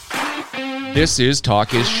This is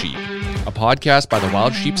Talk is Sheep, a podcast by the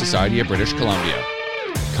Wild Sheep Society of British Columbia.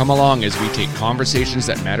 Come along as we take conversations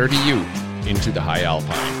that matter to you into the high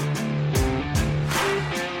alpine.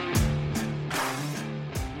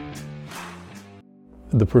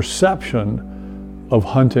 The perception of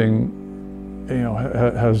hunting,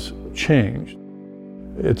 has changed.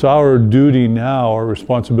 It's our duty now, our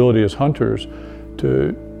responsibility as hunters,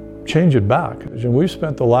 to change it back. And we've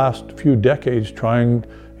spent the last few decades trying,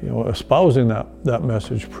 espousing that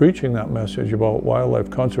message, preaching that message about wildlife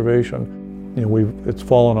conservation. It's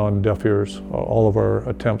fallen on deaf ears, all of our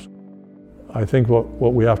attempts. I think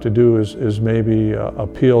what we have to do is maybe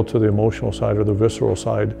appeal to the emotional side or the visceral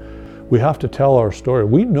side. We have to tell our story.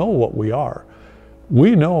 We know what we are.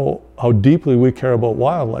 We know how deeply we care about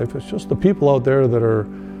wildlife. It's just the people out there that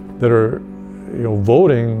are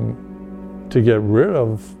voting to get rid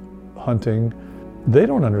of hunting, they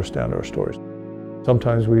don't understand our stories.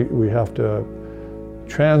 Sometimes we have to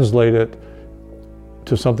translate it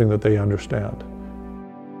to something that they understand.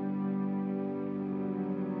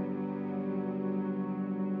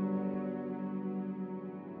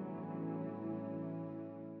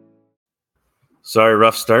 Sorry,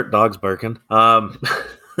 rough start. Dog's barking.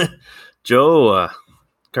 Joe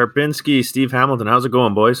Karpinski, Steve Hamilton. How's it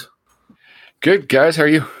going, boys? Good, guys. How are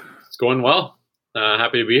you? It's going well.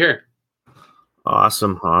 Happy to be here.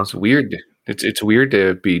 Awesome. Weird. It's weird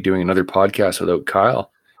to be doing another podcast without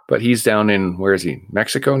Kyle, but he's down in, where is he?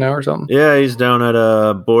 Mexico now or something? Yeah, he's down at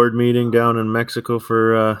a board meeting down in Mexico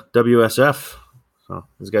for WSF. So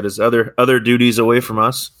he's got his other duties away from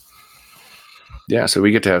us. Yeah, so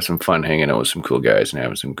we get to have some fun hanging out with some cool guys and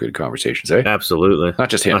having some good conversations, eh? Absolutely. Not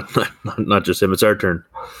just him. Not just him. It's our turn.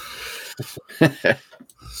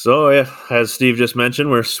 So, yeah, as Steve just mentioned,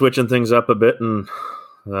 we're switching things up a bit, and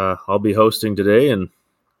I'll be hosting today, and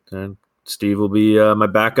Steve will be my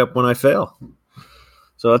backup when I fail.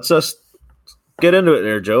 So let's just get into it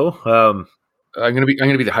there, Joe. I'm gonna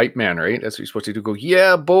be the hype man, right? That's what you're supposed to do. Go,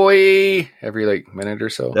 yeah, boy, every minute or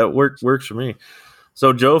so. That works for me.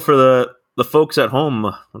 So, Joe, for the folks at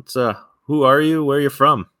home, who are you? Where are you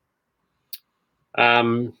from?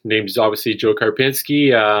 Name's obviously Joe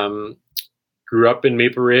Karpinski. Grew up in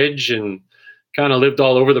Maple Ridge and kind of lived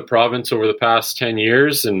all over the province over the past 10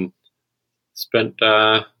 years and spent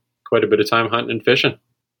quite a bit of time hunting and fishing.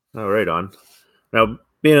 Oh, right on. Now,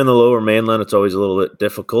 being in the Lower Mainland, it's always a little bit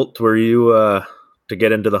difficult. Were you to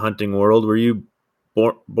get into the hunting world? Were you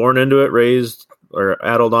born into it, raised, or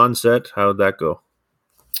adult onset? How did that go?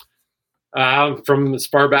 From as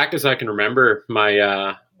far back as I can remember,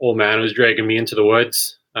 my old man was dragging me into the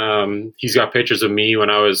woods. He's got pictures of me when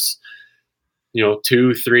I was,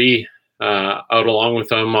 2, 3, out along with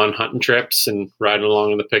him on hunting trips and riding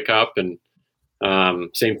along in the pickup, and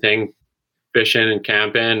same thing, fishing and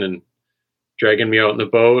camping and dragging me out in the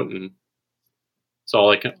boat. And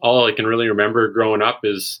so all I can really remember growing up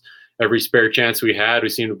is every spare chance we had,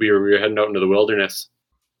 we were heading out into the wilderness.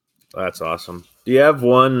 That's awesome. Do you have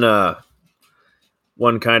one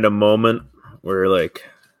kind of moment where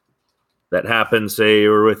that happened, say you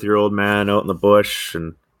were with your old man out in the bush,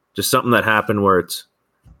 and just something that happened where it's,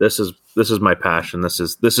 this is my passion. This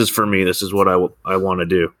is for me. This is what I want to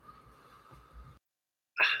do.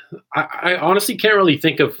 I honestly can't really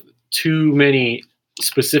think of too many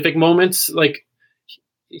specific moments.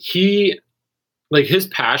 His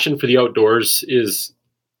passion for the outdoors is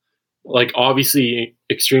obviously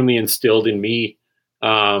extremely instilled in me.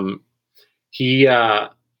 He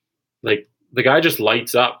the guy just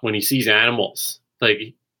lights up when he sees animals.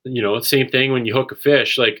 Same thing when you hook a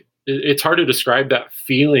fish. It's hard to describe that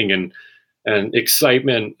feeling and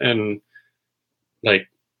excitement, and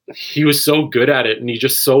he was so good at it, and he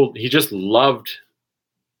just loved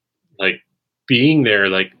being there.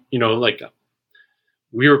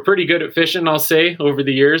 We were pretty good at fishing, I'll say, over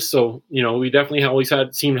the years. So we definitely always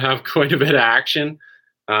seemed to have quite a bit of action.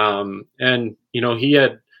 And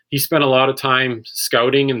he spent a lot of time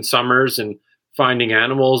scouting in summers and finding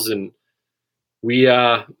animals, and we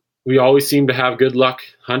always seemed to have good luck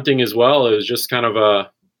hunting as well. It was just kind of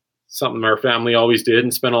something our family always did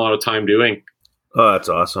and spent a lot of time doing. Oh, that's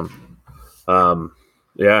awesome.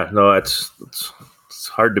 It's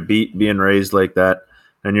hard to beat being raised like that.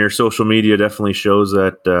 And your social media definitely shows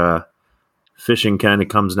that fishing kind of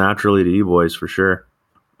comes naturally to you boys, for sure.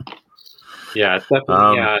 Yeah, it's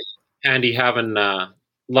definitely handy having a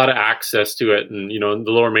lot of access to it. And, in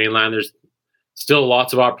the Lower Mainland, there's still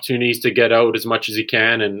lots of opportunities to get out as much as you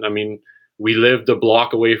can. And I mean, we lived a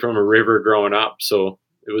block away from a river growing up. So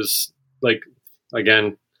it was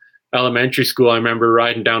again, elementary school, I remember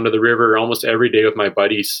riding down to the river almost every day with my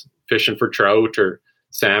buddies, fishing for trout or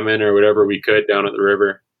salmon or whatever we could down at the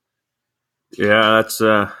river. Yeah, that's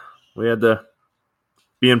we had the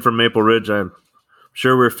being from Maple Ridge. I'm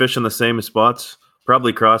sure we were fishing the same spots.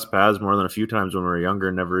 Probably crossed paths more than a few times when we were younger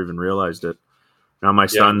and never even realized it. Now my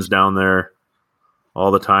son's down there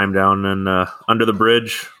all the time down in under the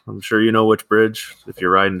bridge. I'm sure you know which bridge if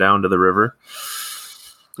you're riding down to the river.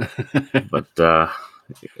 But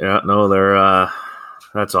yeah, no, they're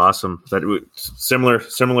that's awesome.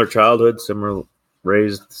 Similar childhood, similar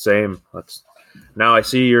raised the same. That's now I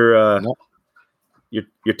see you're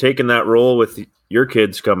taking that role with your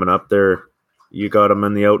kids coming up there. You got them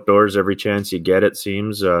in the outdoors every chance you get, it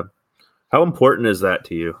seems. How important is that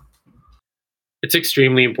to you? It's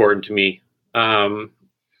extremely important to me.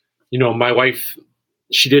 My wife,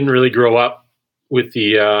 she didn't really grow up with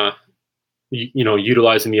the,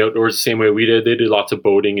 utilizing the outdoors the same way we did. They did lots of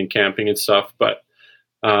boating and camping and stuff. But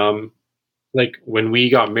like when we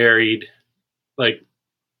got married,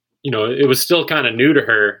 it was still kind of new to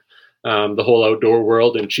her, the whole outdoor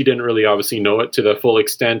world. And she didn't really obviously know it to the full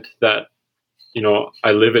extent that,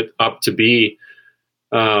 I live it up to be.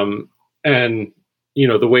 And,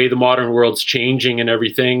 the way the modern world's changing and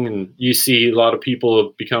everything, and you see a lot of people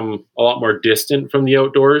have become a lot more distant from the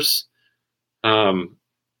outdoors.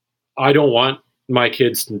 I don't want my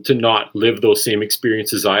kids to not live those same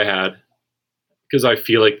experiences I had, because I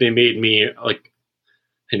feel like they made me I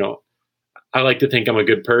like to think I'm a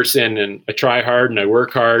good person and I try hard and I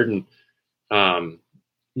work hard. And,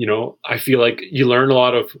 I feel like you learn a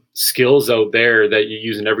lot of skills out there that you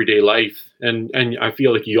use in everyday life. And I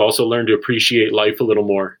feel like you also learn to appreciate life a little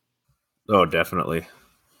more. Oh, definitely.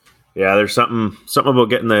 Yeah, there's something about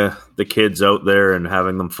getting the kids out there and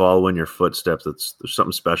having them follow in your footsteps. There's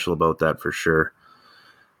something special about that for sure.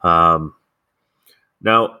 Now,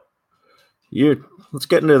 let's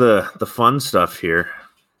get into the fun stuff here,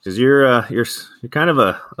 because you're kind of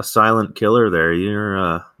a silent killer there.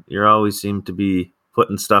 You're always seem to be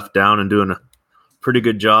putting stuff down and doing a pretty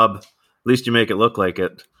good job. At least you make it look like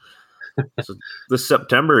it. So this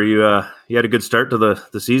September, you had a good start to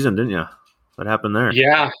the season, didn't you? What happened there?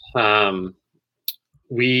 Yeah.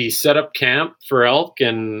 We set up camp for elk,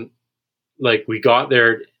 and we got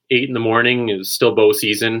there at 8 a.m. It was still bow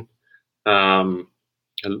season. I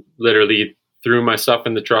literally threw my stuff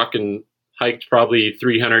in the truck and hiked probably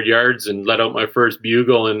 300 yards and let out my first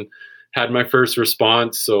bugle and had my first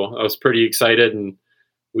response. So I was pretty excited, and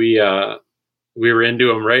we were into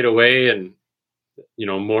them right away. And,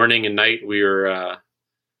 morning and night we were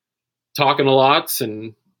talking a lot,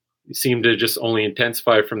 and it seemed to just only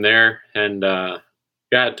intensify from there. And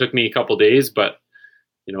it took me a couple days, but,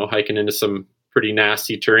 hiking into some pretty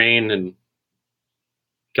nasty terrain, and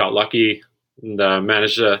got lucky and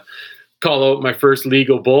managed to call out my first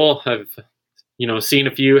legal bull. I've, seen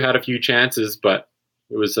a few, had a few chances, but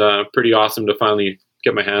it was pretty awesome to finally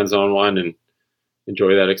get my hands on one and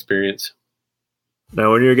enjoy that experience.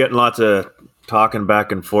 Now, when you're getting lots of talking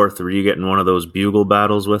back and forth, were you getting one of those bugle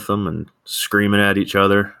battles with them and screaming at each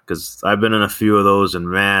other? Because I've been in a few of those, and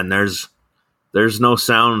man, there's no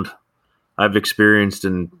sound I've experienced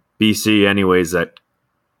in BC anyways that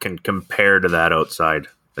can compare to that outside.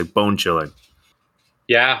 Like bone chilling.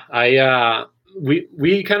 Yeah,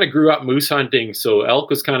 we kind of grew up moose hunting, so elk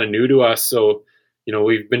was kind of new to us. So,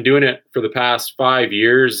 we've been doing it for the past 5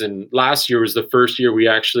 years, and last year was the first year we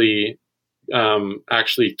actually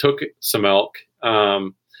took some elk.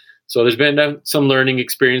 So there's been some learning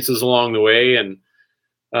experiences along the way, and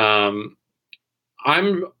I'm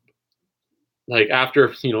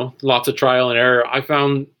after lots of trial and error, I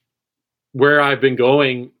found where I've been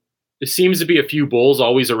going, it seems to be a few bulls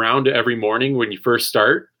always around every morning when you first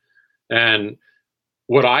start. And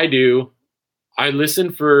what I do, I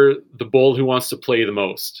listen for the bull who wants to play the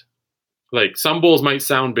most. Some bulls might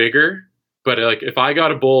sound bigger, but if I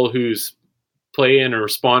got a bull who's playing or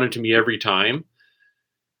responding to me every time,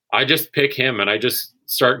 I just pick him and I just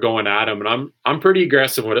start going at him. And I'm pretty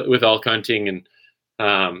aggressive with elk hunting. And,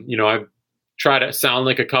 I try to sound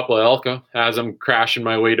like a couple of elk as I'm crashing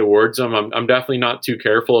my way towards them. I'm definitely not too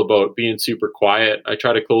careful about being super quiet. I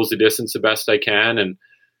try to close the distance the best I can.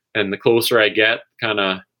 And the closer I get, kind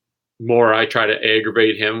of more I try to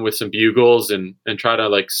aggravate him with some bugles and try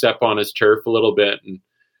to step on his turf a little bit. And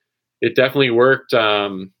it definitely worked. I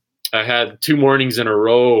had 2 mornings in a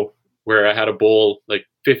row where I had a bull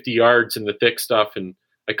 50 yards in the thick stuff, and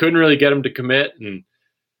I couldn't really get him to commit. And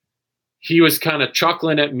he was kind of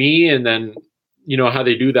chuckling at me, and then, how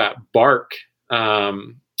they do that bark.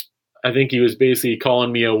 I think he was basically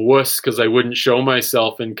calling me a wuss because I wouldn't show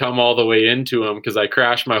myself and come all the way into him because I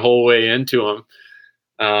crashed my whole way into him.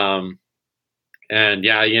 And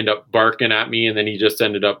yeah, he ended up barking at me, and then he just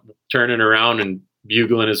ended up turning around and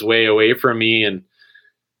bugling his way away from me. And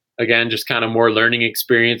again, just kind of more learning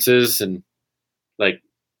experiences. And like,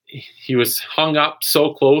 he was hung up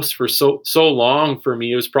so close for so long for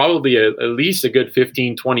me. It was probably at least a good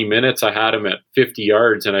 15, 20 minutes. I had him at 50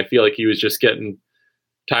 yards, and I feel like he was just getting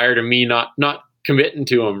tired of me not committing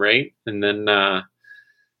to him, right? And then the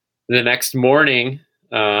next morning,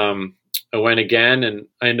 I went again, and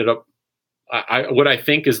I ended up what I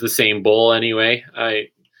think is the same bull anyway.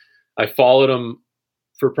 I followed him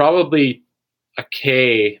for probably a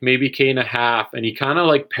K, maybe K and a half, and he kind of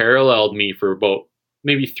like paralleled me for about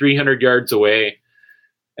maybe 300 yards away.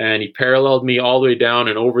 And he paralleled me all the way down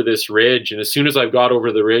and over this ridge. And as soon as I got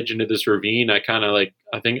over the ridge into this ravine, I kind of like,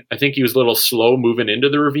 I think he was a little slow moving into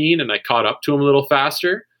the ravine, and I caught up to him a little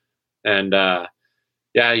faster. And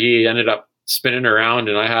yeah, he ended up spinning around,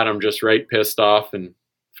 and I had him just right pissed off, and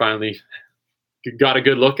finally got a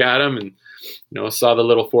good look at him, and saw the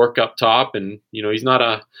little fork up top. And he's not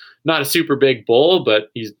a super big bull, but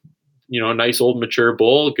he's a nice old mature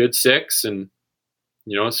bull, good 6. And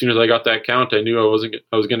as soon as I got that count, I knew I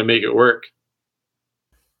was going to make it work.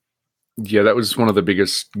 Yeah, that was one of the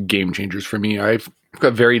biggest game changers for me. I've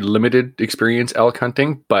got very limited experience elk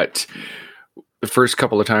hunting, but the first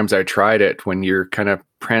couple of times I tried it, when you're kind of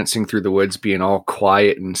prancing through the woods, being all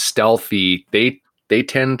quiet and stealthy, they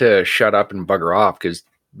tend to shut up and bugger off, because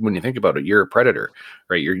when you think about it, you're a predator,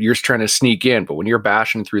 right? You're just trying to sneak in, but when you're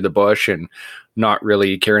bashing through the bush and not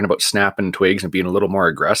really caring about snapping twigs and being a little more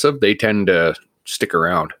aggressive, they tend to stick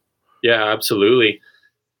around. Yeah, absolutely.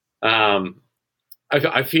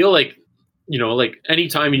 I feel like, like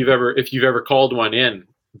anytime if you've ever called one in,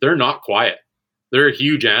 they're not quiet. They're a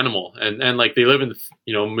huge animal, and like they live in,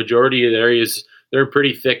 majority of the areas, they're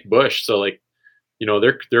pretty thick bush. So like,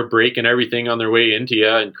 they're breaking everything on their way into you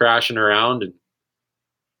and crashing around.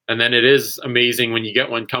 And then it is amazing when you get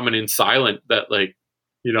one coming in silent that like,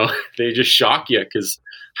 they just shock you, because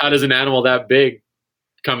how does an animal that big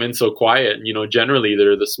come in so quiet? And generally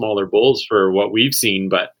they're the smaller bulls for what we've seen,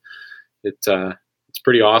 but it's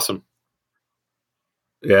pretty awesome.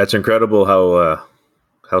 Yeah, it's incredible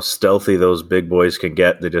how stealthy those big boys can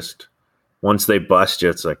get. They just, once they bust you,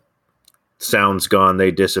 it's like sound's gone,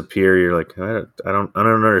 they disappear. You're like, I don't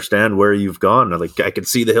understand where you've gone. Like, I can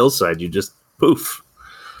see the hillside, you just poof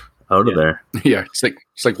out of there. Yeah, it's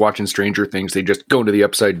like watching Stranger Things. They just go into the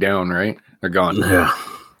upside down, right? They're gone. Yeah.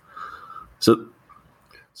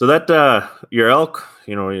 So that your elk,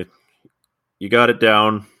 you got it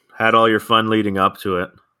down, had all your fun leading up to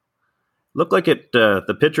it. Looked like it.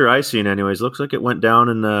 The picture I seen, anyways, looks like it went down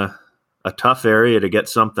in a tough area to get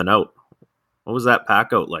something out. What was that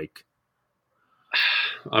pack out like?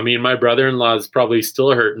 I mean, my brother-in-law is probably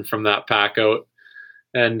still hurting from that pack out,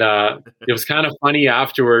 and it was kind of funny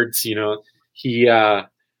afterwards.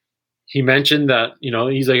 He mentioned that,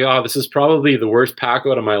 he's like, oh, this is probably the worst pack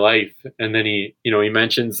out of my life. And then he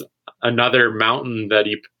mentions another mountain that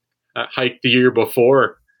he hiked the year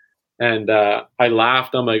before. And I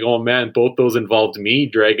laughed. I'm like, oh man, both those involved me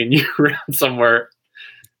dragging you around somewhere.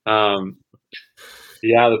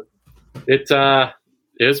 Yeah, it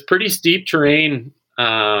was pretty steep terrain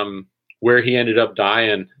where he ended up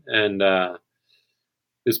dying. And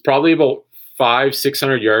it's probably about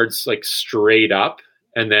 500-600 yards, like straight up.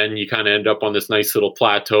 And then you kind of end up on this nice little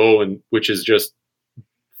plateau, and which is just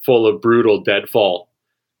full of brutal deadfall.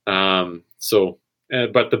 But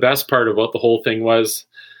the best part about the whole thing was,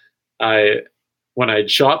 when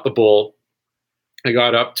I'd shot the bull, I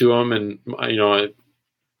got up to him, and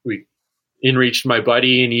we in-reached my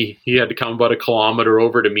buddy, and he had to come about 1 kilometer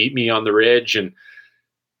over to meet me on the ridge. And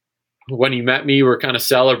when he met me, we're kind of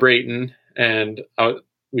celebrating, and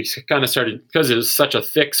we kind of started, because it was such a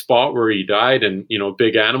thick spot where he died, and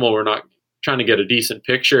big animal, we're not trying to get a decent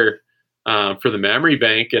picture for the memory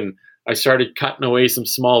bank. And I started cutting away some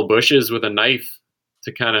small bushes with a knife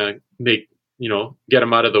to kind of get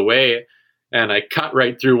them out of the way. And I cut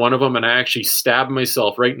right through one of them, and I actually stabbed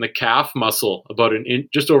myself right in the calf muscle, about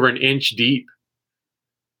just over 1 inch deep.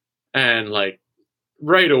 And like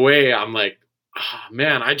right away, I'm like, oh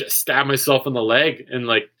man, I just stabbed myself in the leg, and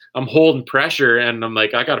like I'm holding pressure, and I'm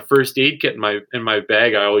like, I got a first aid kit in my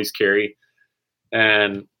bag I always carry.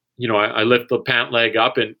 And, I lift the pant leg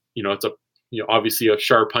up, and, it's obviously a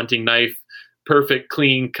sharp hunting knife, perfect,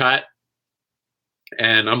 clean cut.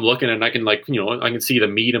 And I'm looking, and I can I can see the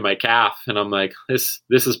meat in my calf, and I'm like, this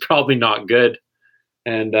is probably not good.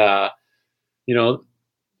 And,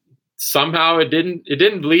 somehow it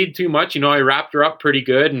didn't bleed too much. I wrapped her up pretty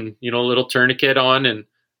good, and, a little tourniquet on, and,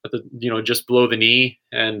 just below the knee.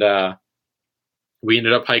 And we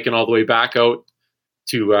ended up hiking all the way back out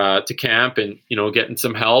to camp, and getting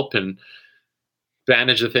some help and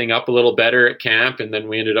bandage the thing up a little better at camp, and then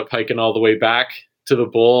we ended up hiking all the way back to the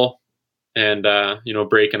bull, and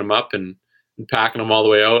breaking them up and packing them all the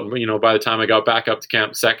way out. And by the time I got back up to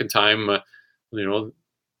camp the second time,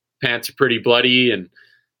 pants are pretty bloody, and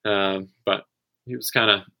but he was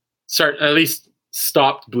kind of at least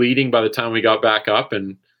stopped bleeding by the time we got back up,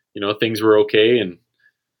 and things were okay. And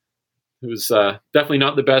it was definitely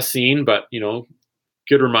not the best scene, but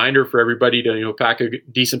good reminder for everybody to pack a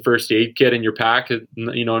decent first aid kit in your pack,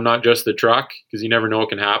 not just the truck, because you never know what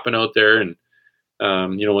can happen out there. And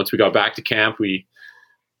once we got back to camp, we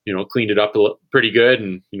cleaned it up pretty good,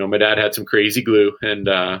 and my dad had some crazy glue, and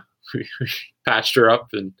we patched her up,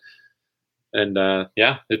 and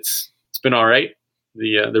it's been all right.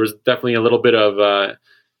 There was definitely a little bit of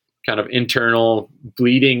kind of internal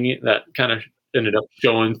bleeding that kind of ended up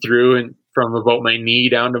showing through, and from about my knee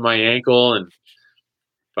down to my ankle,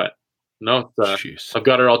 but no, I've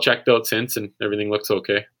got it all checked out since, and everything looks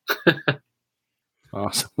okay.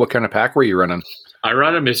 Awesome. What kind of pack were you running? I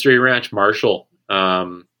run a Mystery Ranch Marshall.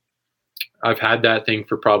 I've had that thing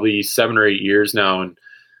for probably 7 or 8 years now, and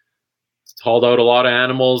it's hauled out a lot of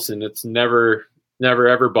animals, and it's never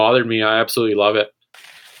ever bothered me. I absolutely love it.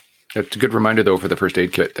 It's a good reminder, though, for the first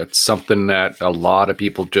aid kit. That's something that a lot of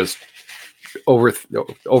people just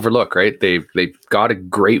overlook, right? They've got a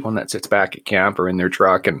great one that sits back at camp or in their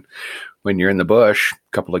truck, and when you're in the bush, a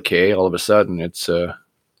couple of K, all of a sudden it's a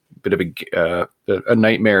bit of a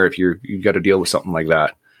nightmare if you've got to deal with something like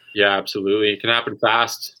that. Yeah, absolutely. It can happen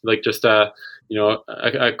fast, like just a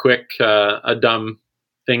quick, a dumb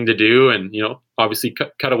thing to do, and obviously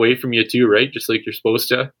cut away from you too, right? Just like you're supposed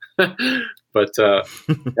to. But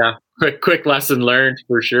yeah, quick lesson learned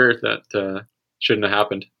for sure that shouldn't have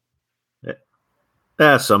happened.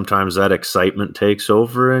 Yeah, sometimes that excitement takes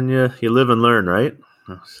over, and you live and learn, right?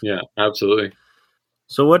 Yeah, absolutely.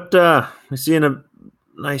 So what? I see a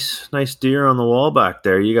nice deer on the wall back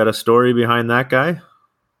there. You got a story behind that guy?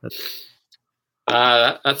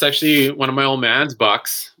 That's actually one of my old man's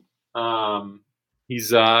bucks. He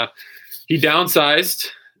downsized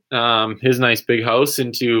his nice big house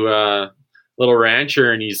into a little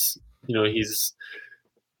rancher, and he's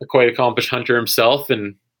a quite accomplished hunter himself,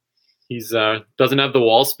 and he's doesn't have the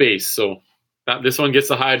wall space, so this one gets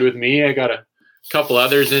to hide with me. I got a couple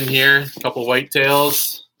others in here, a couple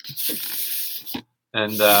whitetails,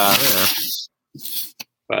 and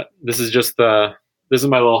but this is just this is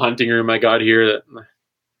my little hunting room I got here that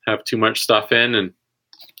I have too much stuff in, and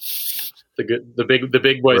the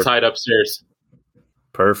big boys hide upstairs.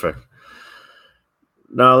 Perfect.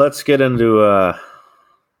 Now let's get into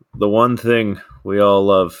the one thing we all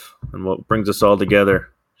love and what brings us all together: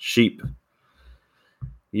 sheep.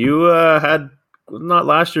 You had, not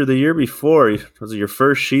last year, the year before, was it your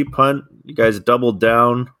first sheep hunt? You guys doubled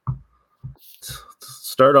down.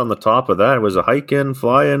 Start on the top of that. Was a hike-in,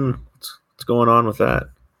 fly-in? What's going on with that?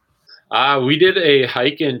 We did a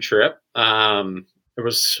hike-in trip. There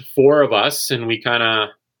was 4 of us, and we kind of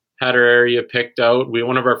had our area picked out.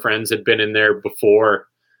 One of our friends had been in there before,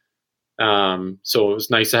 so it was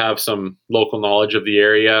nice to have some local knowledge of the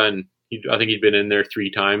area, and I think he'd been in there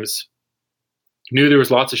 3 times. Knew there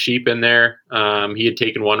was lots of sheep in there. He had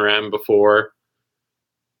taken one ram before.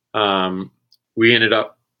 We ended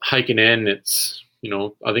up hiking in. It's, I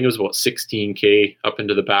think it was about 16K up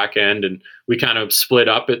into the back end, and we kind of split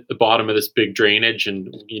up at the bottom of this big drainage,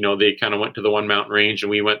 and, they kind of went to the one mountain range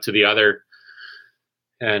and we went to the other.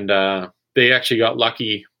 And they actually got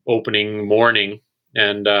lucky opening morning,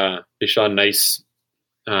 and they shot a nice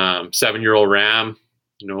 7-year-old ram.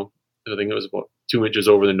 I think it was about 2 inches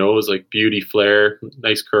over the nose, like beauty flare,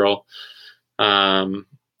 nice curl.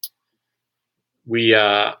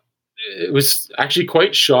 It was actually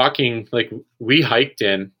quite shocking. Like, we hiked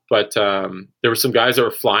in, but there were some guys that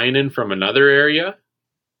were flying in from another area,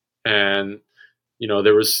 and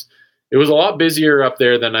it was a lot busier up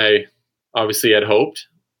there than I obviously had hoped.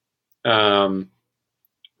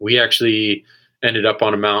 We actually ended up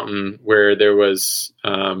on a mountain where there was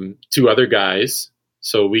 2 other guys.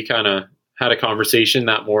 So we kind of had a conversation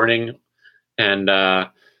that morning, and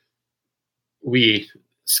we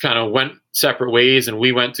kind of went separate ways, and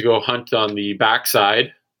we went to go hunt on the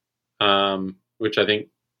backside, which I think,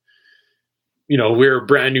 we're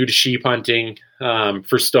brand new to sheep hunting.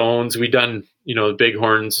 For stones, we done, the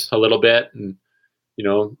bighorns a little bit, and,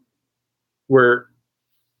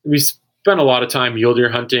 we spent a lot of time mule deer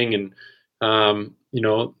hunting, and,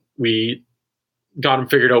 we got them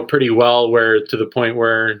figured out pretty well, where to the point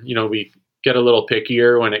where, we get a little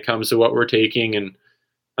pickier when it comes to what we're taking. And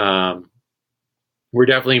we're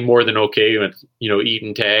definitely more than okay with,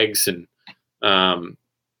 eating tags and,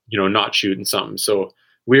 not shooting something. So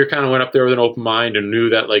we kind of went up there with an open mind and knew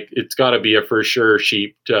that like, it's gotta be a for sure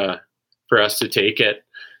sheep for us to take it.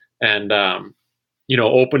 And,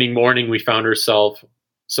 opening morning, we found ourselves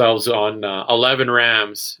on 11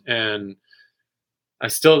 rams. And I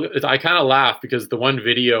kind of laugh because the one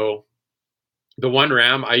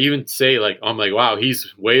ram, I even say like, I'm like, wow,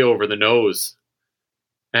 he's way over the nose.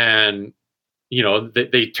 And,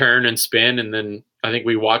 they turn and spin. And then I think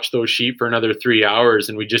we watched those sheep for another 3 hours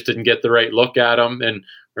and we just didn't get the right look at them. And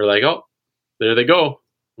we're like, oh, there they go.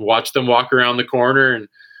 Watch them walk around the corner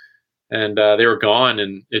and they were gone.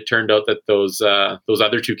 And it turned out that those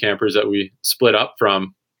other two campers that we split up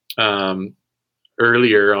from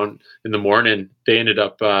earlier on in the morning, they ended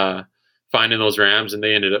up finding those rams and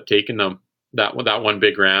they ended up taking them. That one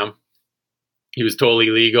big ram, he was totally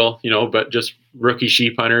legal, but just rookie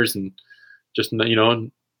sheep hunters and just,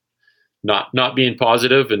 not being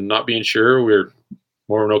positive and not being sure. We're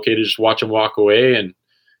more than okay to just watch them walk away. And,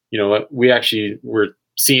 we actually were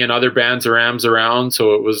seeing other bands of rams around.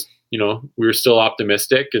 So it was, we were still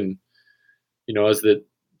optimistic. And, as the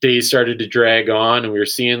days started to drag on and we were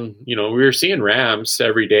seeing rams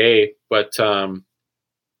every day, but, nothing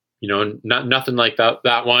like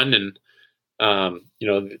that one. And,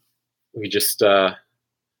 we just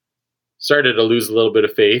started to lose a little bit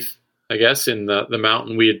of faith, I guess, in the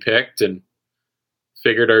mountain we had picked and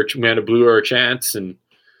figured we had to blew our chance. And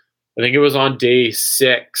I think it was on day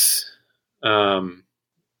 6. I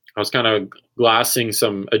was kind of glassing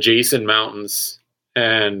some adjacent mountains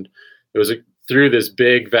and it was through this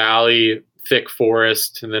big valley, thick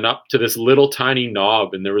forest, and then up to this little tiny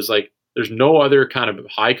knob. And there's no other kind of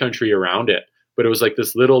high country around it, but it was like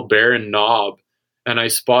this little barren knob. And I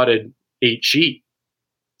spotted 8 sheep.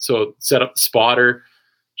 So set up the spotter.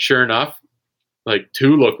 Sure enough, like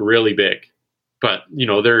 2 look really big, but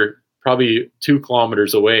they're probably 2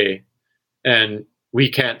 kilometers away and we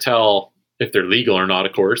can't tell if they're legal or not,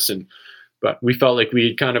 of course. But we felt like we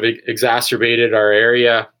had kind of exacerbated our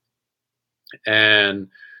area and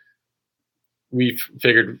we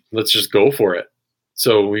figured let's just go for it.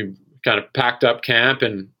 So we kind of packed up camp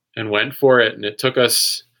and went for it. And it took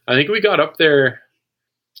us, I think we got up there,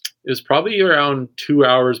 it was probably around 2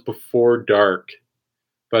 hours before dark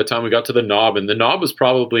by the time we got to the knob. And the knob was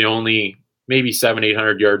probably only maybe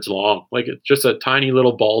 700-800 yards long. Like it's just a tiny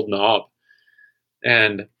little bald knob.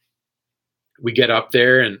 And we get up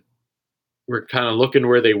there and we're kind of looking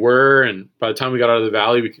where they were. And by the time we got out of the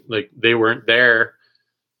valley, they weren't there.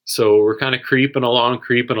 So we're kind of creeping along.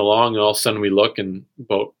 And all of a sudden we look and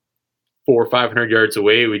about 400 or 500 yards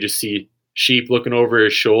away, we just see sheep looking over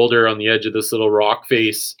his shoulder on the edge of this little rock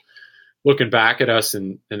face, looking back at us.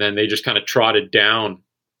 And then they just kind of trotted down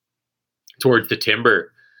towards the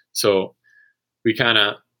timber. So we kind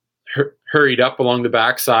of hurried up along the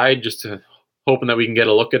backside just to hoping that we can get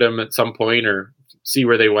a look at them at some point or see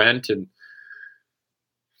where they went. And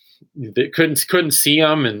they couldn't see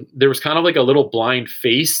them. And there was kind of like a little blind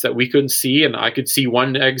face that we couldn't see. And I could see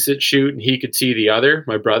one exit chute and he could see the other.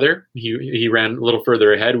 My brother, he ran a little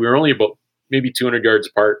further ahead. We were only about maybe 200 yards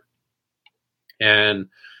apart. And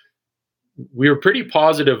we were pretty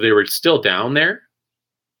positive they were still down there.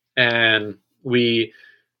 And we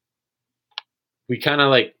kind of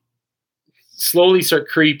like slowly start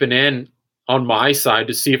creeping in on my side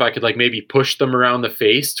to see if I could like maybe push them around the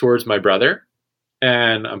face towards my brother.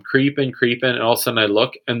 And I'm creeping, and all of a sudden I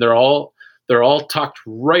look and they're all tucked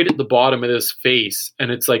right at the bottom of this face.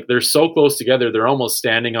 And it's like they're so close together, they're almost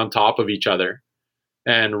standing on top of each other.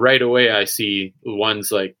 And right away I see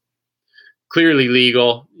one's like clearly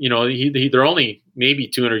legal. They're only maybe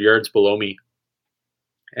 200 yards below me.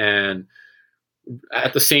 And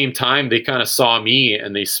at the same time, they kind of saw me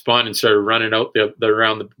and they spun and started running out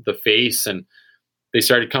around the face. And they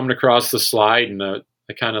started coming across the slide. And I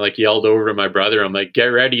kind of like yelled over to my brother. I'm like, get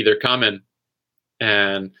ready, they're coming.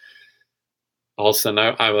 And all of a sudden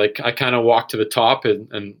I kind of walked to the top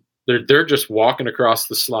and they're just walking across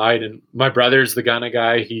the slide. And my brother's the kind of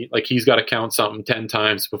guy, he's got to count something 10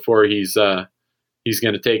 times before he's going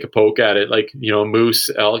to take a poke at it. Like, moose,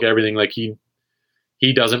 elk, everything. Like he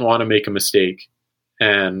doesn't want to make a mistake.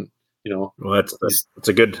 And, well, that's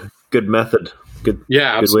a good method. Good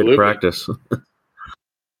absolutely. Way to practice.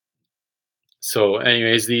 So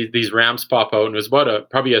anyways, these rams pop out and it was about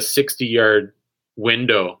probably a 60-yard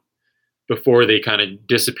window before they kind of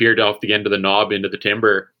disappeared off the end of the knob into the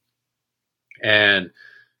timber. And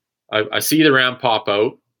I see the ram pop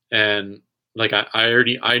out and like,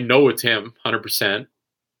 I know it's him 100%.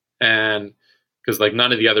 And cause like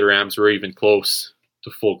none of the other rams were even close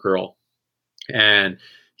to full curl. and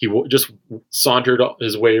he just sauntered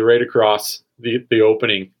his way right across the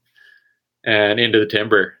opening and into the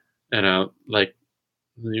timber. And like,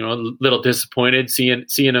 you know, a little disappointed seeing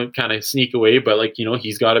him kind of sneak away, but like, you know,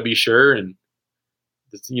 he's got to be sure. And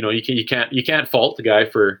you know, you can't fault the guy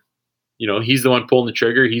for, you know, he's the one pulling the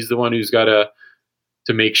trigger. He's the one who's got to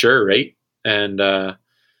make sure, right? And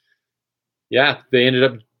yeah, they ended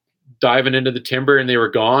up diving into the timber and they were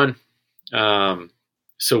gone.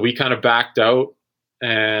 So we kind of backed out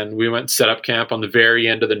and we went and set up camp on the very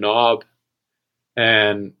end of the knob.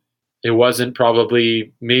 And it wasn't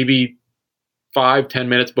probably maybe 5-10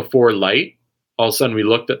 minutes before light. All of a sudden we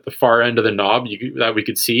looked at the far end of the knob that we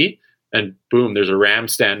could see, and boom, there's a ram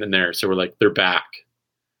standing there. So we're like, they're back.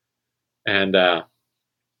 And,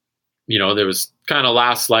 you know, there was kind of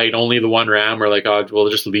last light, only the one ram. We're like, oh, we'll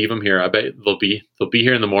just leave them here. I bet they'll be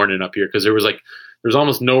here in the morning up here. Cause there's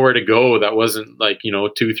almost nowhere to go. That wasn't like, you know,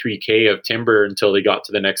 2-3K of timber until they got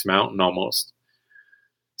to the next mountain almost.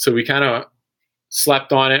 So we kind of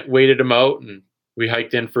slept on it, waited them out, and we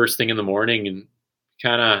hiked in first thing in the morning and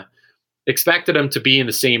kind of expected them to be in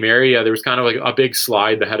the same area. There was kind of like a big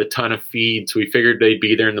slide that had a ton of feed. So we figured they'd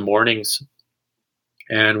be there in the mornings,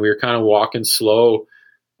 and we were kind of walking slow,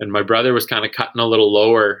 and my brother was kind of cutting a little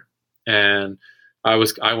lower, and I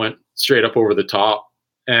went straight up over the top,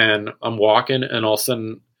 and I'm walking, and all of a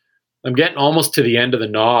sudden I'm getting almost to the end of the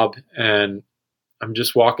knob, and I'm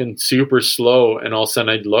just walking super slow, and all of a sudden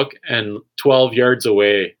I'd look, and 12 yards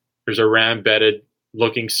away there's a ram bedded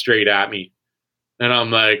looking straight at me, and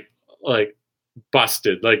I'm like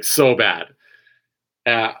busted, like so bad.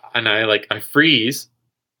 And I freeze,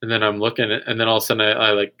 and then I'm looking, and then all of a sudden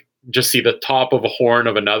I like just see the top of a horn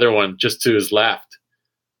of another one just to his left,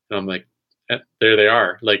 and I'm like, there they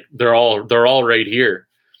are, like they're all right here.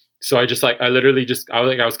 So I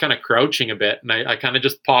was kind of crouching a bit, and I kind of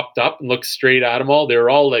just popped up and looked straight at them all. They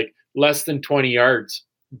were all like less than 20 yards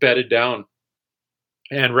bedded down,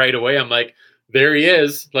 and right away I'm like, there he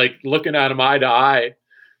is, like looking at him eye to eye.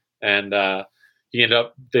 And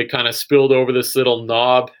they kind of spilled over this little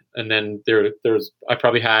knob, and then I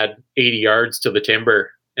probably had 80 yards to the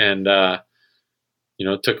timber, and you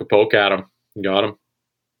know, took a poke at him and got him.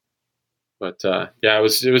 But yeah, it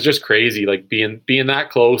was just crazy, like being that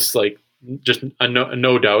close, like just a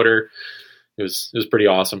no doubter. It was pretty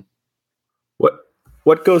awesome.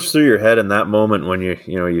 What goes through your head in that moment when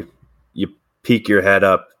you peek your head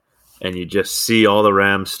up and you just see all the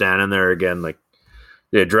rams standing there again? Like,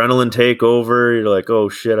 the adrenaline take over, you're like, oh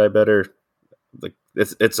shit, I better, like,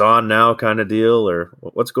 it's on now kind of deal? Or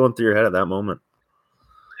what's going through your head at that moment?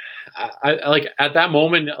 I like at that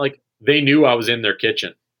moment, like they knew I was in their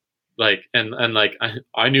kitchen, like, and like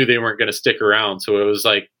I knew they weren't going to stick around. So it was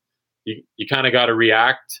like, you kind of got to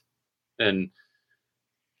react. And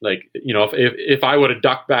like, you know, if I would have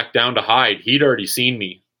ducked back down to hide, he'd already seen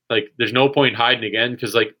me. Like, there's no point hiding again.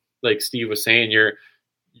 Cause like Steve was saying,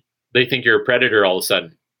 they think you're a predator all of a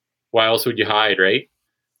sudden. Why else would you hide, right?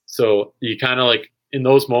 So you kind of like, in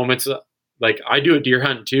those moments, like I do a deer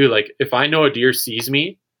hunt too. Like if I know a deer sees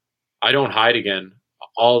me, I don't hide again.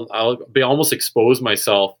 I'll be almost expose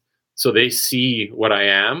myself so they see what I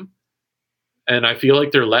am. And I feel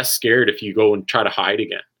like they're less scared if you go and try to hide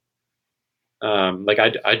again. Like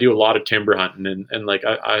I do a lot of timber hunting, and like,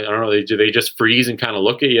 I don't know, they just freeze and kind of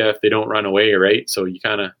look at you if they don't run away, right? So you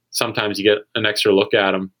kind of, sometimes you get an extra look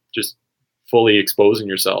at them, just fully exposing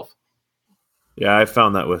yourself. Yeah, I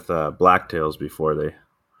found that with blacktails before.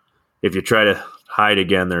 If you try to hide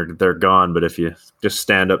again, they're gone. But if you just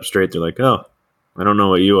stand up straight, they're like, oh, I don't know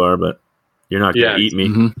what you are, but you're not going to eat me.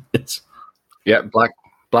 Mm-hmm.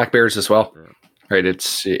 Black bears as well, right?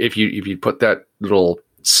 It's if you put that little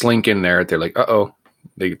slink in there, they're like, uh-oh,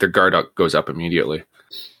 their guard goes up immediately.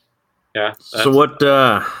 Yeah. So what?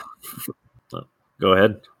 Go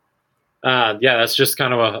ahead. Yeah, that's just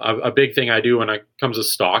kind of a big thing I do when it comes to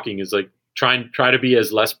stalking, is like try to be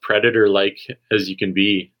as less predator like as you can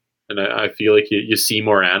be. And I feel like you see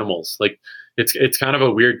more animals. Like it's kind of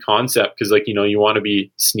a weird concept, because like, you know, you want to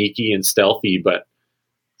be sneaky and stealthy, but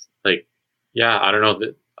like, yeah, I don't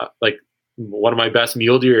know, like one of my best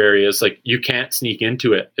mule deer areas, like you can't sneak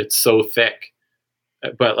into it. It's so thick.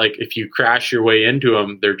 But like if you crash your way into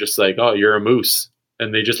them, they're just like, oh, you're a moose,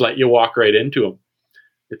 and they just let you walk right into them.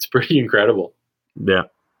 It's pretty incredible. Yeah.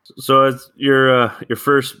 So it's your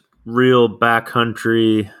first real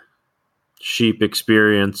backcountry sheep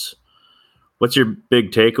experience. What's your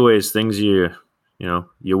big takeaways? Things you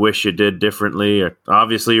wish you did differently? Or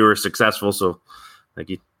obviously you were successful, so like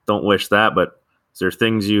you don't wish that. But is there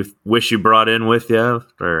things you wish you brought in with you,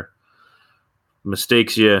 or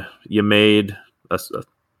mistakes you made?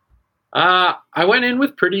 I went in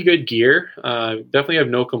with pretty good gear. Definitely have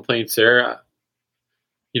no complaints there.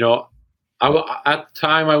 You know, at the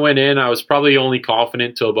time I went in, I was probably only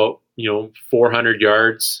confident to about 400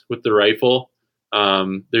 yards with the rifle.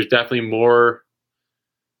 There's definitely more.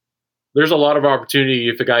 There's a lot of opportunity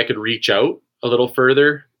if a guy could reach out a little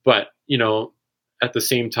further, but at the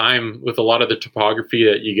same time, with a lot of the topography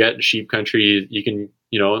that you get in sheep country, you can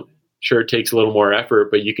sure it takes a little more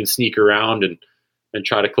effort, but you can sneak around and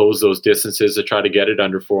try to close those distances to try to get it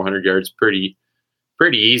under 400 yards pretty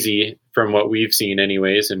easy from what we've seen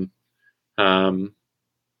anyways. And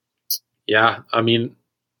yeah, I mean,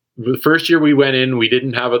 the first year we went in, we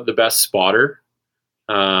didn't have the best spotter.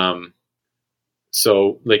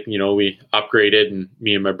 So we upgraded, and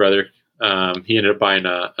me and my brother, he ended up buying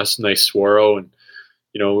a nice Swaro, and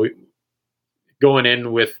going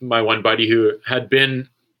in with my one buddy who had been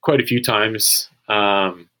quite a few times,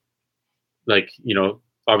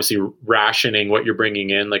 obviously rationing what you're bringing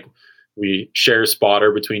in. Like, we share a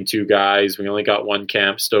spotter between two guys. We only got one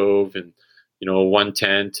camp stove and one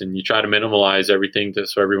tent, and you try to minimalize everything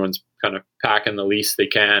so everyone's kind of packing the least they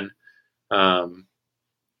can.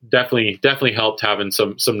 Definitely helped having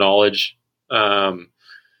some knowledge, from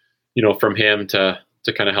him to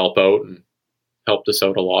kind of help out, and helped us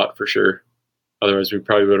out a lot for sure. Otherwise, we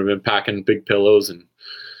probably would have been packing big pillows and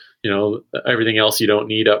everything else you don't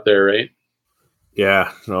need up there, right?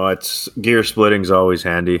 Yeah, no, it's gear splitting's always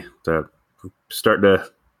handy. To start to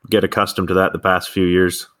get accustomed to that the past few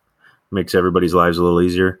years makes everybody's lives a little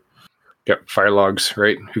easier. Got fire logs,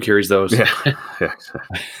 right? Who carries those? Yeah,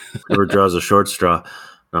 exactly. Whoever draws a short straw.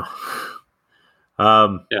 No.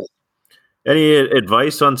 Yeah. Any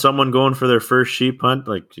advice on someone going for their first sheep hunt?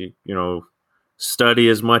 Like, study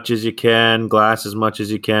as much as you can, glass as much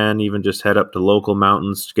as you can, even just head up to local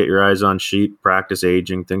mountains to get your eyes on sheep, practice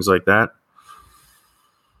aging, things like that.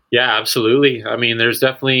 Yeah, absolutely. I mean, there's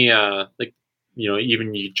definitely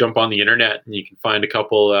even you jump on the internet and you can find a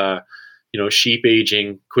couple sheep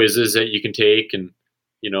aging quizzes that you can take, and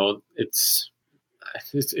it's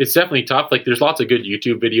definitely tough. Like, there's lots of good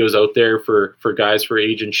YouTube videos out there for guys for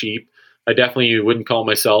aging sheep. I definitely wouldn't call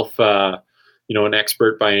myself an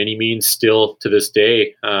expert by any means still to this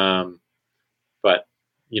day. But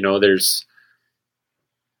there's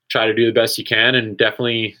try to do the best you can, and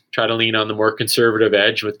definitely try to lean on the more conservative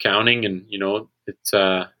edge with counting. And, it's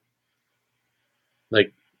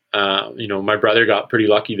my brother got pretty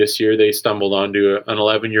lucky this year. They stumbled onto an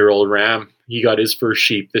 11-year-old ram. He got his first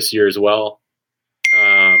sheep this year as well,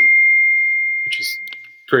 which is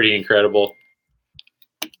pretty incredible.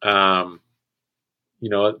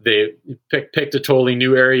 They picked a totally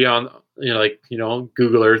new area on,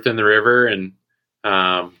 Google Earth in the river, and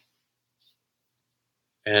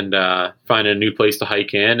find a new place to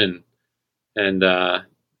hike in, and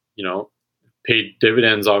paid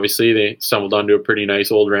dividends. Obviously, they stumbled onto a pretty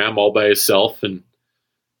nice old ram all by himself, and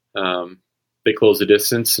they closed the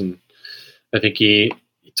distance. And I think he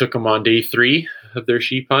took them on day 3 of their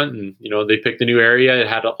sheep hunt, and they picked a new area. It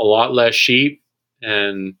had a lot less sheep,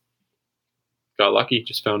 and got lucky.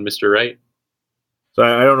 Just found Mr. Right. So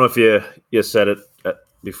I don't know if you said it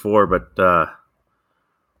before, but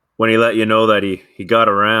when he let you know that he got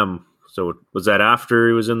a ram, so was that after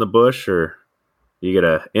he was in the bush, or you get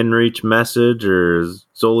a inReach message or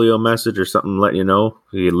Zoleo message or something letting you know?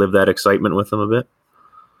 You live that excitement with him a bit?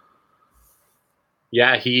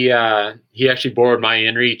 Yeah, he actually borrowed my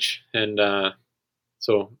inReach, and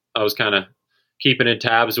so I was kind of keeping in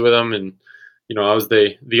tabs with him, and I was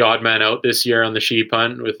the odd man out this year on the sheep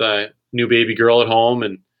hunt with a new baby girl at home,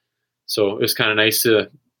 and so it was kind of nice to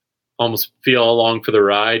almost feel along for the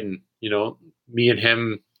ride. And me and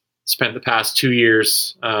him spent the past 2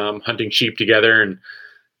 years hunting sheep together, and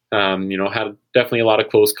had definitely a lot of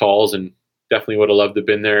close calls, and definitely would have loved to have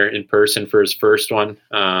been there in person for his first one.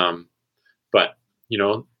 But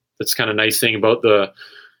that's kind of nice thing about the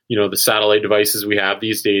the satellite devices we have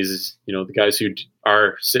these days is the guys who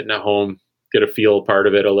are sitting at home get a feel part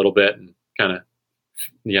of it a little bit, and kind of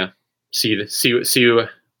they're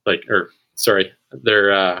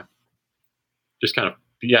just kind of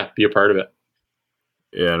be a part of it.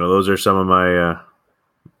 Yeah, no, those are some of my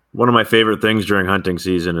one of my favorite things during hunting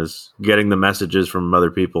season is getting the messages from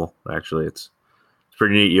other people. Actually, it's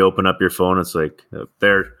pretty neat. You open up your phone, it's like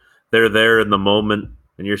they're there in the moment,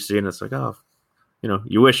 and you're seeing it's like, oh,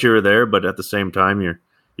 you wish you were there, but at the same time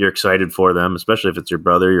you're excited for them, especially if it's your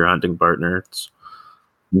brother, your hunting partner. It's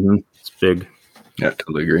big. Yeah,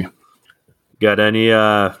 totally agree. Got any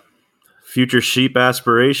future sheep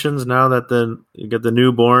aspirations now that you get the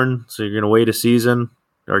newborn? So you're going to wait a season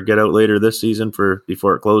or get out later this season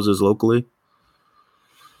before it closes locally?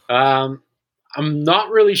 I'm not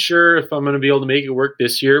really sure if I'm going to be able to make it work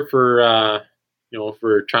this year for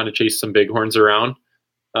trying to chase some bighorns around.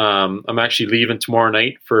 I'm actually leaving tomorrow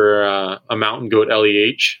night for a mountain goat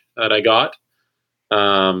LEH that I got.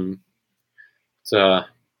 So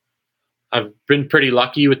I've been pretty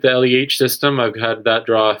lucky with the LEH system. I've had that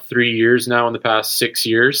draw 3 years now in the past 6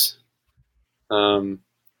 years.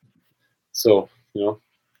 So,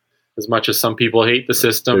 as much as some people hate the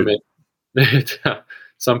system,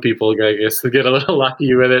 some people, I guess, get a little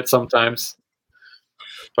lucky with it sometimes.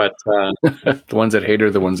 But the ones that hate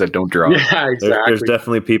are the ones that don't draw. Yeah, exactly. There's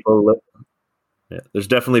definitely people. There's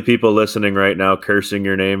definitely people listening right now cursing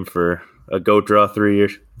your name for a goat draw 3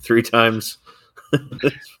 times.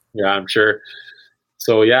 Yeah, I'm sure.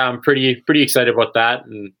 So yeah, I'm pretty excited about that,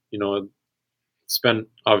 and spent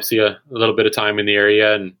obviously a little bit of time in the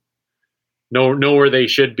area and know where they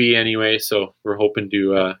should be anyway. So we're hoping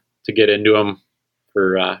to get into them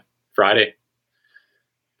for Friday.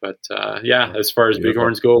 But yeah, as far as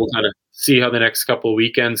bighorns go, we'll kind of see how the next couple of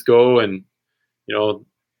weekends go, and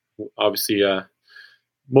obviously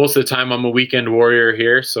most of the time I'm a weekend warrior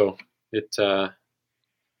here, so it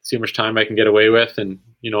see how much time I can get away with, and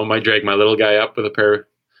might drag my little guy up with a pair.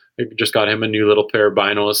 I just got him a new little pair of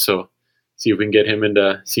binos, so see if we can get him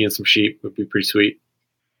into seeing some sheep. Would be pretty sweet.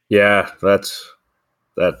 Yeah, that's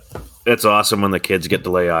awesome when the kids get to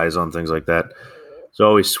lay eyes on things like that. So I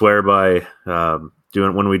always swear by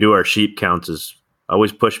when we do our sheep counts is I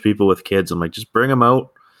always push people with kids. I'm like, just bring them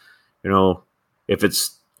out. If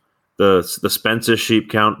it's the Spence's sheep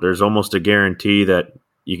count, there's almost a guarantee that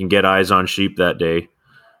you can get eyes on sheep that day.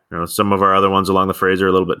 Some of our other ones along the Fraser are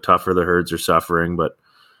a little bit tougher. The herds are suffering, but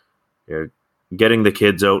getting the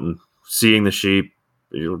kids out and seeing the sheep,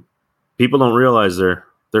 people don't realize they're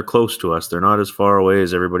close to us. They're not as far away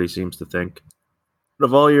as everybody seems to think. But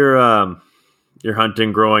of all your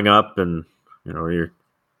hunting growing up, and you're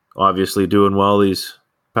obviously doing well these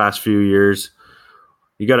past few years,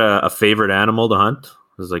 you got a favorite animal to hunt?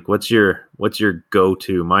 It's like, what's your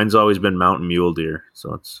go-to? Mine's always been mountain mule deer.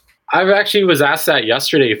 So I've actually was asked that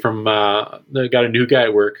yesterday from I got a new guy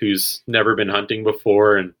at work who's never been hunting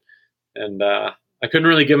before, and I couldn't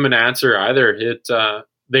really give him an answer either.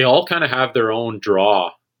 They all kind of have their own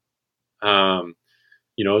draw.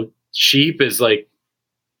 Sheep is like,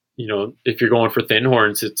 if you're going for thin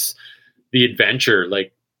horns, it's the adventure.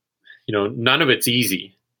 Like, none of it's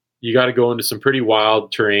easy. You got to go into some pretty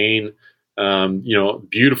wild terrain,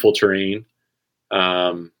 beautiful terrain.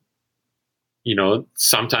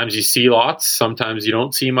 Sometimes you see lots, sometimes you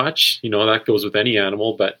don't see much. That goes with any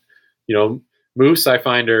animal, but moose I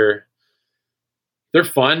find they're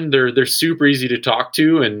fun. They're super easy to talk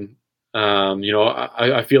to, and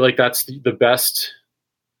I feel like that's the best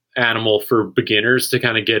animal for beginners to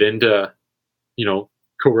kind of get into,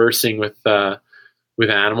 coercing with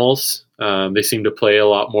animals. They seem to play a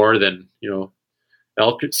lot more than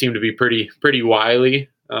elk seem to be pretty wily.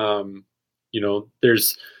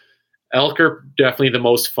 There's elk are definitely the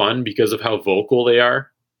most fun because of how vocal they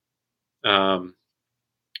are.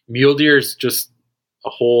 Mule deer is just a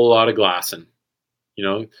whole lot of glassing,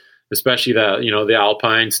 especially the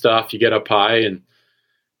alpine stuff. You get up high and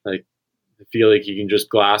like I feel like you can just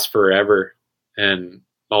glass forever, and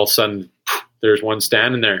all of a sudden there's one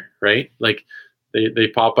standing there, right? Like they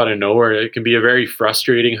pop out of nowhere. It can be a very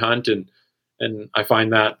frustrating hunt, and I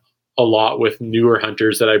find that a lot with newer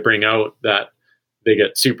hunters that I bring out, that they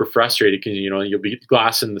get super frustrated because you'll be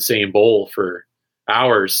glassing the same bowl for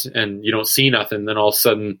hours and you don't see nothing. Then all of a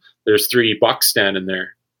sudden there's 3 bucks standing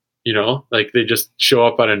there, like they just show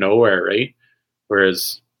up out of nowhere, right?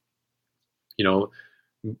 Whereas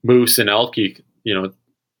moose and elk,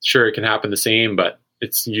 sure it can happen the same, but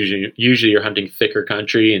it's usually you're hunting thicker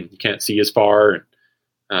country and you can't see as far.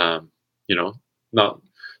 And not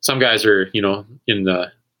some guys are in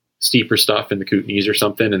the steeper stuff in the Kootenays or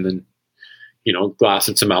something, and then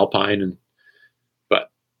glassing some alpine,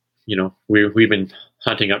 but we've been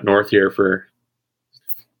hunting up north here for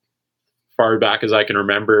far back as I can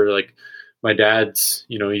remember. Like my dad's,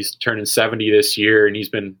 he's turning 70 this year, and he's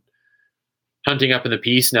been hunting up in the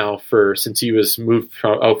Peace now since he was moved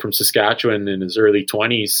out from Saskatchewan in his early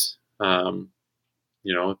 20s.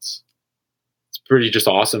 It's pretty just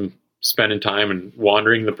awesome spending time and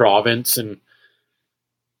wandering the province, and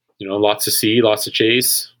lots to see, lots to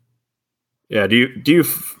chase. Yeah. Do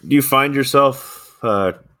you find yourself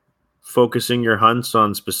focusing your hunts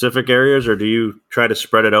on specific areas, or do you try to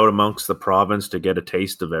spread it out amongst the province to get a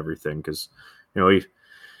taste of everything? Because you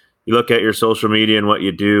look at your social media and what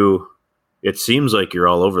you do, it seems like you're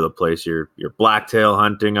all over the place. You're blacktail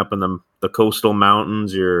hunting up in the the coastal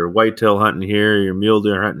mountains, you're whitetail hunting here, you're mule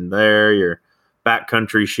deer hunting there, you're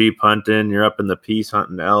backcountry sheep hunting, you're up in the Peace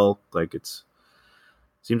hunting elk. Like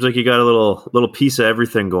seems like you got a little piece of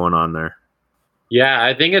everything going on there. Yeah,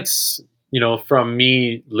 I think it's, from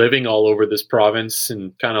me living all over this province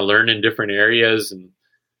and kind of learning different areas. And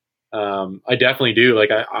I definitely do.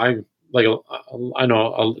 Like I know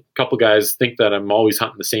a couple guys think that I'm always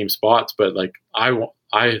hunting the same spots, but like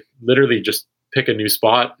I literally just pick a new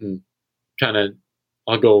spot and kind of,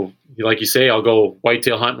 I'll go, like you say, I'll go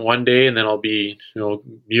whitetail hunting one day, and then I'll be,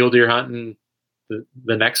 mule deer hunting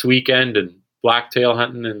the next weekend, and blacktail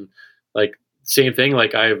hunting, and like same thing.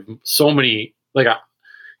 Like I have so many, like I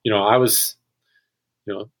was,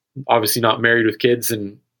 obviously not married with kids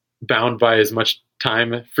and bound by as much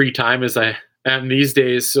free time as I am these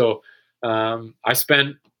days. So I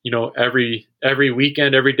spent, every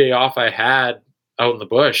weekend, every day off I had out in the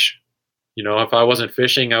bush. If I wasn't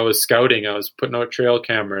fishing, I was scouting. I was putting out trail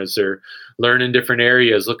cameras or learning different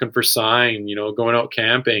areas, looking for sign, going out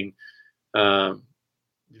camping.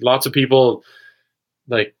 Lots of people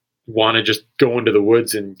like want to just go into the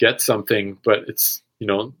woods and get something, but it's,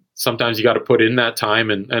 sometimes you got to put in that time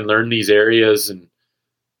and learn these areas. And,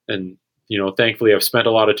 thankfully I've spent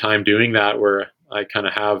a lot of time doing that, where I kind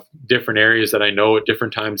of have different areas that I know at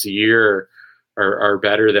different times of year are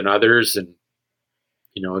better than others. And,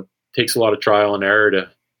 it takes a lot of trial and error to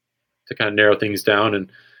kind of narrow things down. And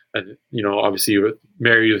obviously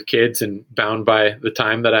married with kids and bound by the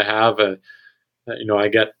time that I have, I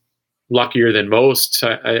get luckier than most,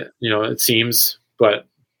 it seems, but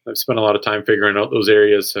I've spent a lot of time figuring out those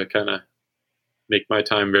areas to kind of make my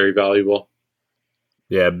time very valuable.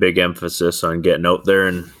 Yeah, big emphasis on getting out there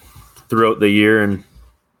and throughout the year and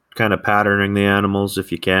kind of patterning the animals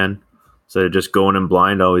if you can. So just going in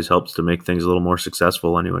blind always helps to make things a little more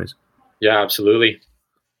successful anyways. Yeah, absolutely.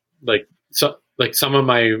 Like some of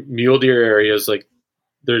my mule deer areas, like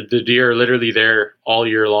the deer are literally there all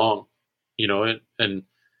year long, and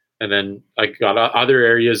then I got other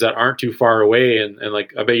areas that aren't too far away. And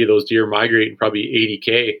like, I bet you those deer migrate in probably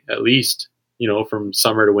 80K at least, from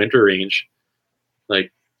summer to winter range.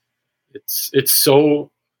 Like it's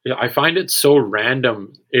so, I find it so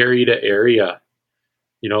random area to area,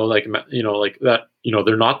 like that,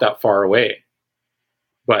 they're not that far away,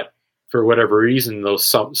 but for whatever reason,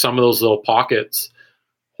 some of those little pockets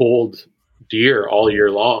hold deer all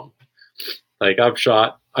year long. Like I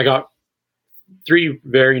got 3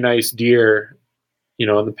 very nice deer, in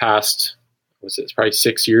the past, it's probably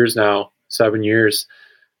 6 years now, 7 years.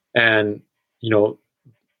 And,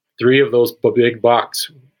 3 of those big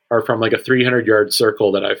bucks are from like a 300-yard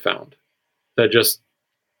circle that I found that just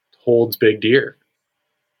holds big deer.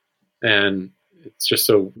 And it's just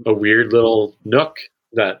a weird little nook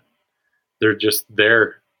that they're just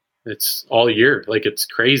there. It's all year. Like, it's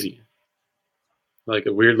crazy. Like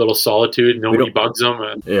a weird little solitude. Nobody bugs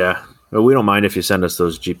them. Yeah. Well, we don't mind if you send us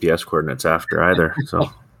those GPS coordinates after either.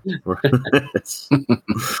 So,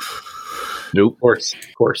 nope.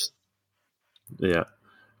 Of course. Yeah.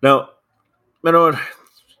 Now,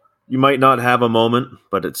 you might not have a moment,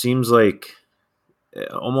 but it seems like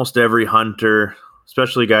almost every hunter,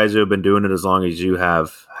 especially guys who have been doing it as long as you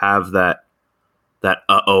have that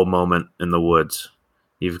uh-oh moment in the woods.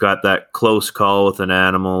 You've got that close call with an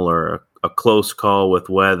animal or a close call with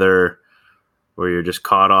weather where you're just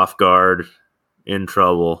caught off guard, in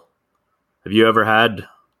trouble. Have you ever had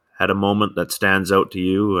a moment that stands out to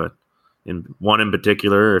you? In one in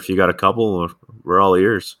particular, if you got a couple, we're all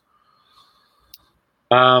ears.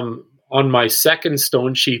 On my second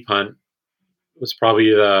stone sheep hunt was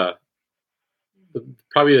probably the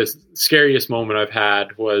scariest moment I've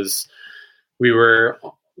had. Was we were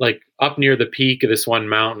like up near the peak of this one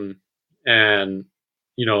mountain, and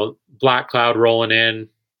black cloud rolling in.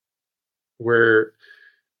 We're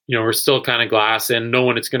still kind of glassing,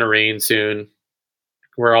 knowing it's going to rain soon.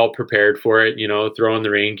 We're all prepared for it, throwing the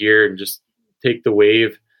rain gear and just take the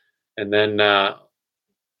wave. And then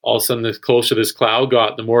all of a sudden, the closer this cloud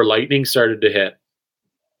got, the more lightning started to hit.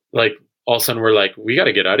 Like, all of a sudden we're like, we got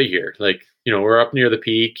to get out of here. Like, we're up near the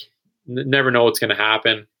peak, never know what's going to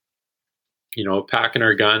happen, packing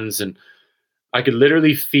our guns. And I could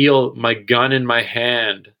literally feel my gun in my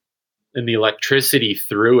hand and the electricity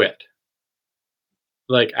through it,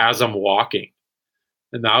 like as I'm walking.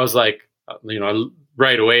 And I was like,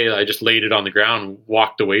 right away, I just laid it on the ground and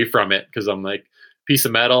walked away from it. Cause I'm like, piece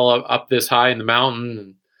of metal up this high in the mountain,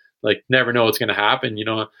 and like, never know what's going to happen.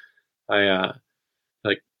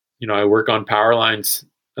 I work on power lines,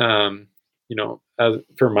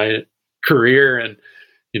 for my career, and,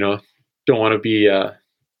 don't want to be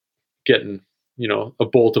getting, a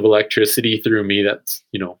bolt of electricity through me that's,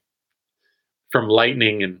 from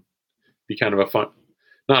lightning, and be kind of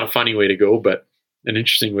not a funny way to go, but an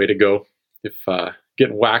interesting way to go if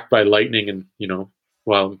getting whacked by lightning and,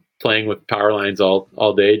 while playing with power lines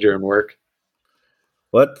all day during work.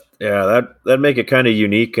 That make it kind of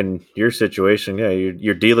unique in your situation. Yeah,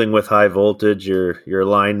 you're dealing with high voltage, you're a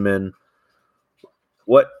lineman.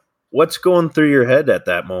 What's going through your head at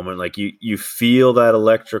that moment? Like you feel that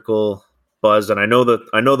electrical buzz, and I know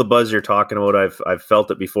the buzz you're talking about. I've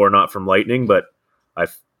felt it before, not from lightning, but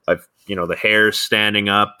I've the hair standing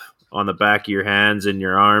up on the back of your hands and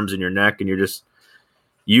your arms and your neck, and you're just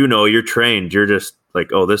you're trained. You're just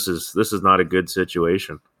like, oh, this is not a good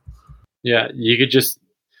situation. Yeah, you could just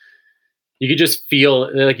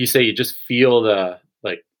feel, like you say, you just feel the,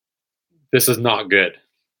 like, this is not good.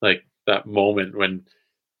 Like that moment when,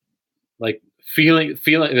 like, feeling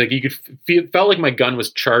like you could felt like my gun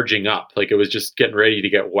was charging up, like it was just getting ready to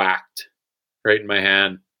get whacked right in my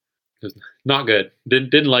hand. It was not good.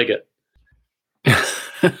 Didn't like it.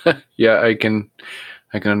 Yeah, I can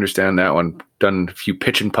understand that one. Done a few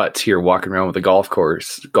pitch and putts here, walking around with a golf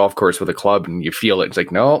course with a club, and you feel it. It's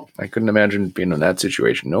like, no, I couldn't imagine being in that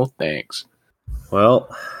situation. No, thanks. Well,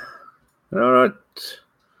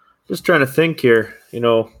 just trying to think here.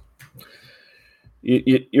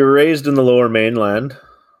 You're raised in the Lower Mainland,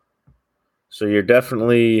 so you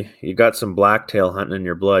got some blacktail hunting in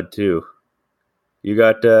your blood too. You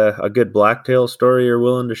got a good blacktail story you're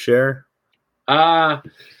willing to share?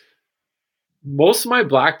 Most of my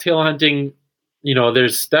blacktail hunting,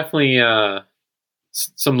 there's definitely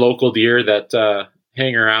some local deer that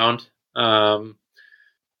hang around.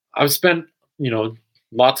 I've spent,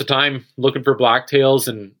 lots of time looking for blacktails,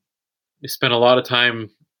 and spent a lot of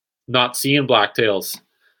time not seeing blacktails.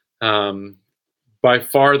 By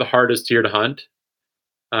far the hardest deer to hunt,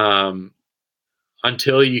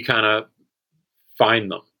 until you kind of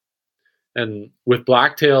find them. And with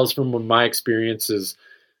blacktails, from my experiences,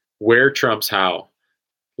 where trumps how.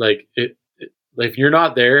 Like if you're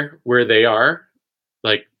not there where they are,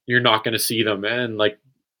 like, you're not going to see them. And like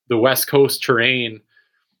the West Coast terrain,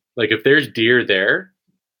 like if there's deer there,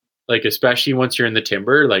 like especially once you're in the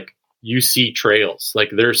timber, like you see trails.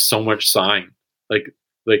 Like there's so much sign. Like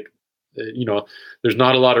there's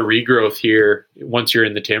not a lot of regrowth here once you're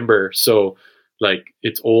in the timber. So like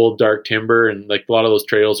it's old dark timber, and like a lot of those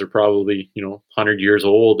trails are probably 100 years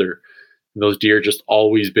old, or those deer just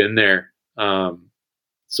always been there.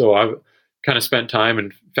 So I've kind of spent time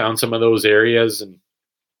and found some of those areas, and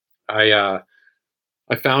I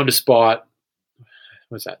found a spot.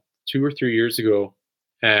 What was that, 2 or 3 years ago?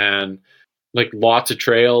 And like lots of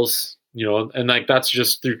trails, and like that's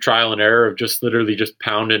just through trial and error of just literally just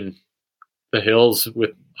pounding the hills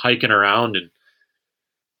with hiking around, and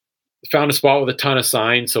found a spot with a ton of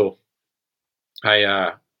sign. So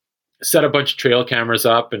I set a bunch of trail cameras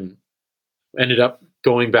up and ended up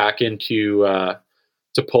going back into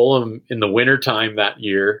to pull them in the wintertime that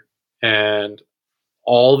year, and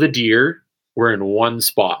all the deer were in one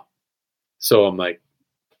spot. So I'm like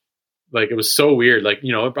it was so weird. Like,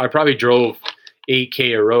 I probably drove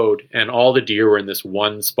 8K a road, and all the deer were in this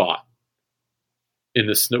one spot in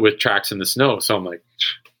the snow, with tracks in the snow. So I'm like,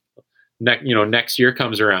 next year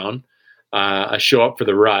comes around, I show up for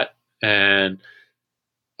the rut, and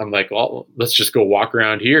I'm like, well, let's just go walk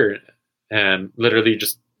around here. And literally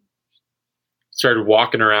just started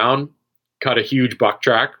walking around, cut a huge buck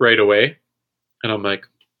track right away. And I'm like,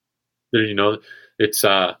 it's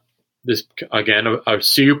this, again, a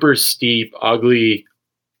super steep, ugly,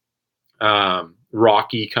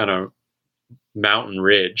 rocky kind of mountain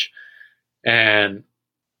ridge, and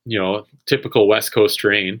typical West Coast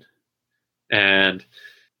terrain. And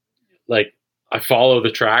like I follow the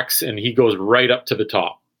tracks, and he goes right up to the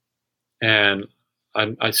top. And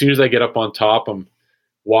as soon as I get up on top, I'm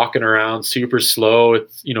walking around super slow.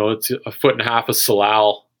 It's it's 1.5 feet of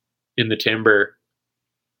salal in the timber,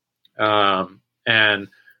 and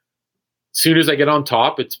as soon as I get on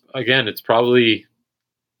top, it's probably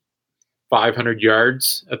 500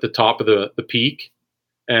 yards at the top of the peak,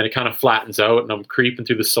 and it kind of flattens out, and I'm creeping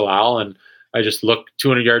through the salal, and I just look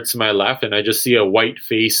 200 yards to my left, and I just see a white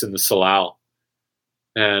face in the salal,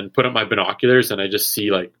 and put up my binoculars, and I just see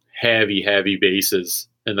like heavy bases,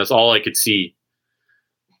 and that's all I could see.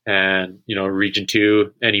 And region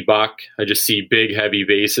 2, any buck, I just see big heavy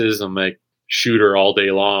bases. I'm like, shooter all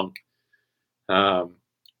day long.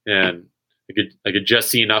 And I could just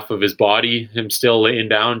see enough of his body, him still laying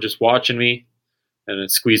down, just watching me, and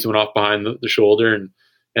it squeezed one off behind the shoulder, and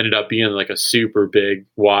ended up being like a super big,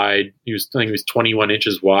 wide. I think he was 21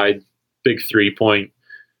 inches wide, big 3-point.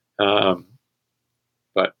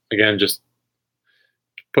 But again, just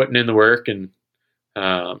putting in the work and,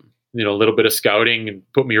 you know, a little bit of scouting and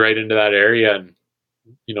put me right into that area. And,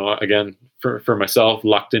 you know, again, for myself,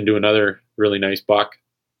 lucked into another really nice buck.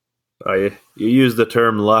 You use the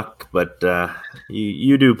term luck, but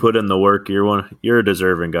you do put in the work. You're a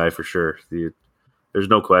deserving guy for sure. There's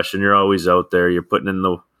no question. You're always out there. You're putting in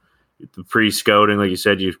the pre-scouting, like you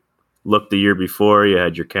said. You looked the year before. You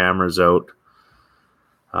had your cameras out.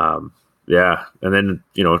 Yeah, and then,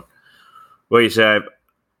 you know, what you say.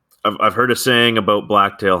 I've heard a saying about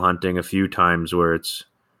blacktail hunting a few times where it's,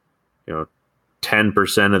 you know,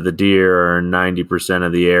 10% of the deer are in 90%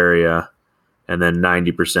 of the area, and then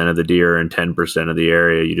 90% of the deer are in 10% of the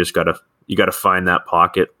area. You just gotta find that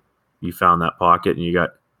pocket. You found that pocket, and you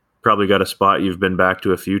probably got a spot you've been back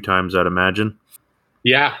to a few times, I'd imagine.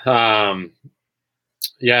 Yeah. I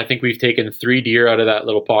think we've taken 3 deer out of that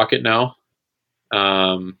little pocket now.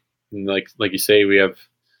 And like you say, we have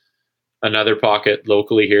another pocket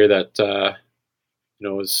locally here that, you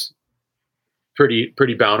know, is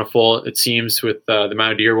pretty bountiful, it seems, with the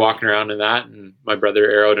amount of deer walking around in that. And my brother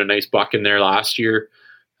arrowed a nice buck in there last year,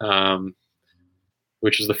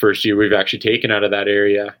 which is the first year we've actually taken out of that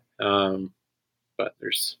area. But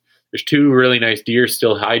there's 2 really nice deer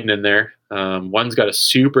still hiding in there. One's got a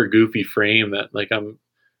super goofy frame that, like, I'm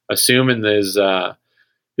assuming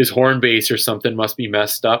his horn base or something must be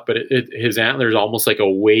messed up, but his antler's almost like a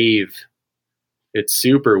wave. It's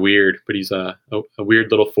super weird, but he's a weird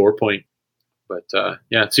little 4-point. But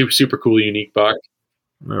yeah, super cool, unique buck.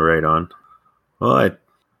 Right on. Well,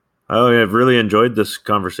 I've really enjoyed this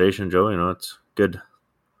conversation, Joe. You know, it's good,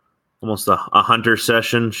 almost a hunter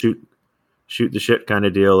session, shoot the shit kind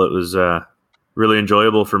of deal. It was really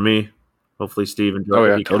enjoyable for me. Hopefully, Steve enjoyed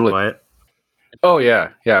it. Oh yeah, totally. Quiet. Oh yeah,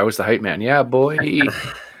 I was the hype man. Yeah, boy.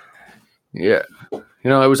 Yeah, you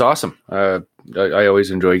know, it was awesome. I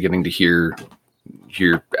always enjoy getting to hear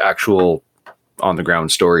actual on the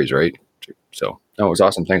ground stories, right? So that was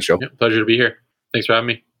awesome. Thanks, Joe. Yeah, pleasure to be here. Thanks for having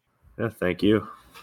me. Yeah, thank you.